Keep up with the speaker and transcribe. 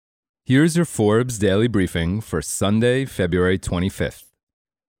Here's your Forbes Daily Briefing for Sunday, February 25th.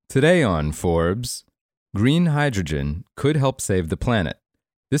 Today on Forbes, green hydrogen could help save the planet.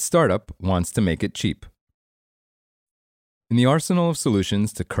 This startup wants to make it cheap. In the arsenal of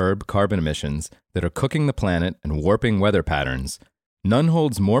solutions to curb carbon emissions that are cooking the planet and warping weather patterns, none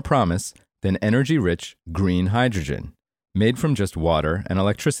holds more promise than energy-rich green hydrogen, made from just water and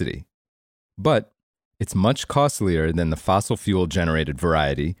electricity. But it's much costlier than the fossil fuel-generated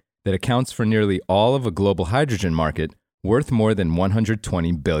variety that accounts for nearly all of a global hydrogen market worth more than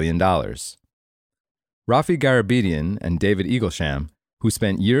 $120 billion. Rafi Garabedian and David Eaglesham, who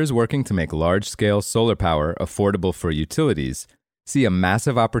spent years working to make large-scale solar power affordable for utilities, see a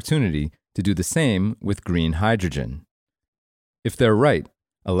massive opportunity to do the same with green hydrogen. If they're right,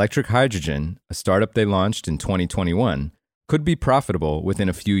 electric hydrogen, a startup they launched in 2021, could be profitable within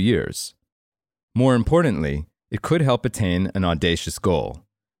a few years. More importantly, it could help attain an audacious goal: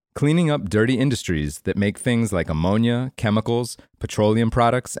 cleaning up dirty industries that make things like ammonia, chemicals, petroleum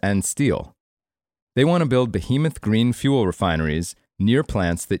products, and steel. They want to build behemoth green fuel refineries near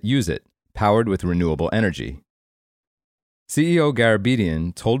plants that use it, powered with renewable energy. CEO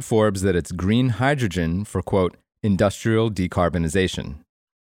Garabedian told Forbes that it's green hydrogen for, quote, industrial decarbonization.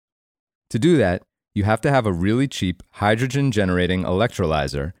 To do that, you have to have a really cheap hydrogen-generating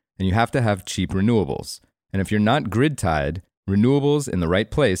electrolyzer, and you have to have cheap renewables. And if you're not grid-tied, renewables in the right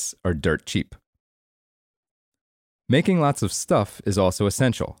place are dirt cheap. Making lots of stuff is also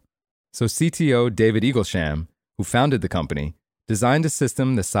essential. So CTO David Eaglesham, who founded the company, designed a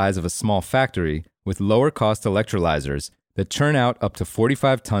system the size of a small factory with lower-cost electrolyzers that churn out up to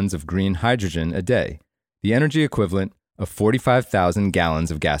 45 tons of green hydrogen a day, the energy equivalent of 45,000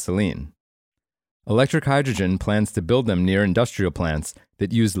 gallons of gasoline. Electric Hydrogen plans to build them near industrial plants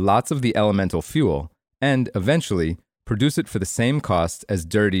that use lots of the elemental fuel and, eventually, produce it for the same cost as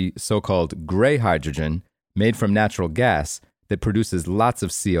dirty, so-called gray hydrogen made from natural gas that produces lots of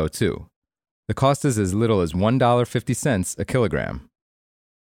CO2. The cost is as little as $1.50 a kilogram.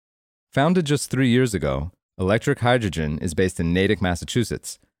 Founded just 3 years ago, Electric Hydrogen is based in Natick,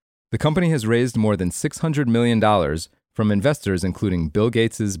 Massachusetts. The company has raised more than $600 million from investors including Bill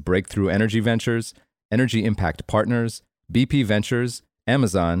Gates' Breakthrough Energy Ventures, Energy Impact Partners, BP Ventures,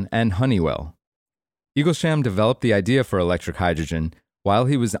 Amazon, and Honeywell. Eaglesham developed the idea for electric hydrogen while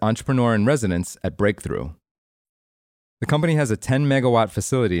he was entrepreneur in residence at Breakthrough. The company has a 10-megawatt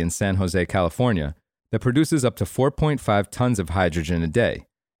facility in San Jose, California, that produces up to 4.5 tons of hydrogen a day,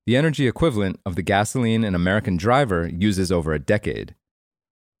 the energy equivalent of the gasoline an American driver uses over a decade.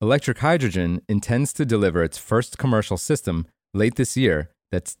 Electric Hydrogen intends to deliver its first commercial system late this year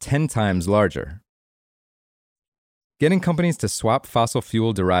that's 10 times larger. Getting companies to swap fossil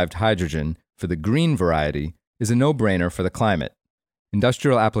fuel-derived hydrogen for the green variety is a no-brainer for the climate.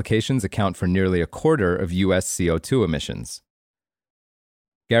 Industrial applications account for nearly a quarter of U.S. CO2 emissions.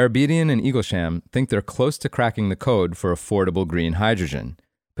 Garabedian and Eaglesham think they're close to cracking the code for affordable green hydrogen,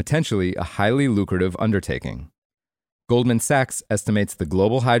 potentially a highly lucrative undertaking. Goldman Sachs estimates the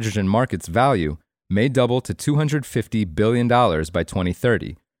global hydrogen market's value may double to $250 billion by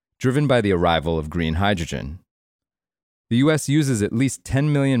 2030, driven by the arrival of green hydrogen. The U.S. uses at least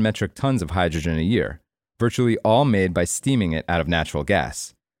 10 million metric tons of hydrogen a year, virtually all made by steaming it out of natural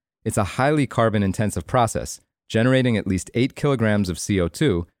gas. It's a highly carbon-intensive process, generating at least 8 kilograms of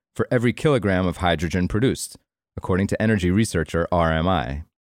CO2 for every kilogram of hydrogen produced, according to energy researcher RMI.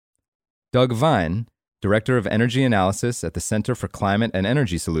 Doug Vine, Director of Energy Analysis at the Center for Climate and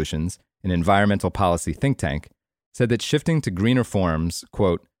Energy Solutions, an environmental policy think tank, said that shifting to greener forms,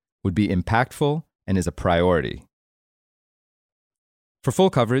 quote, would be impactful and is a priority. For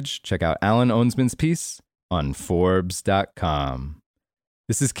full coverage, check out Alan Owensman's piece on Forbes.com.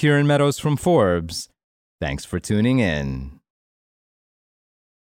 This is Kieran Meadows from Forbes. Thanks for tuning in.